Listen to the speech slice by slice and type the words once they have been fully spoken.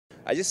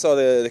I just saw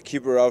the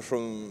keeper out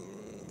from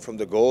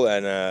the goal,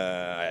 and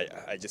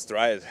I just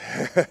tried,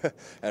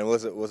 and it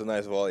was a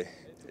nice volley.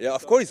 Yeah,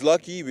 of course,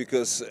 lucky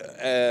because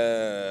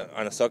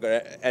on a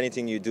soccer,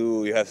 anything you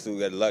do, you have to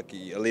get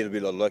lucky, a little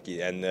bit of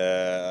lucky, and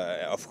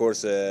of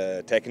course,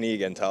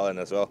 technique and talent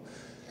as well.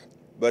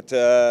 But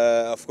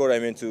of course, I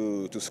meant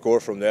to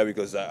score from there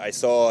because I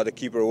saw the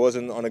keeper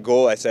wasn't on a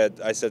goal. I said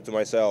to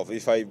myself,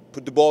 if I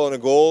put the ball on a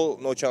goal,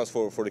 no chance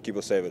for the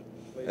keeper to save it.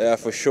 Yeah,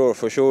 for sure.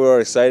 For sure, we're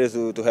excited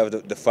to have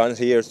the fans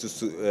here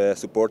to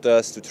support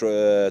us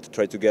to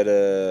try to get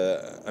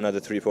another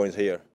 3 points here.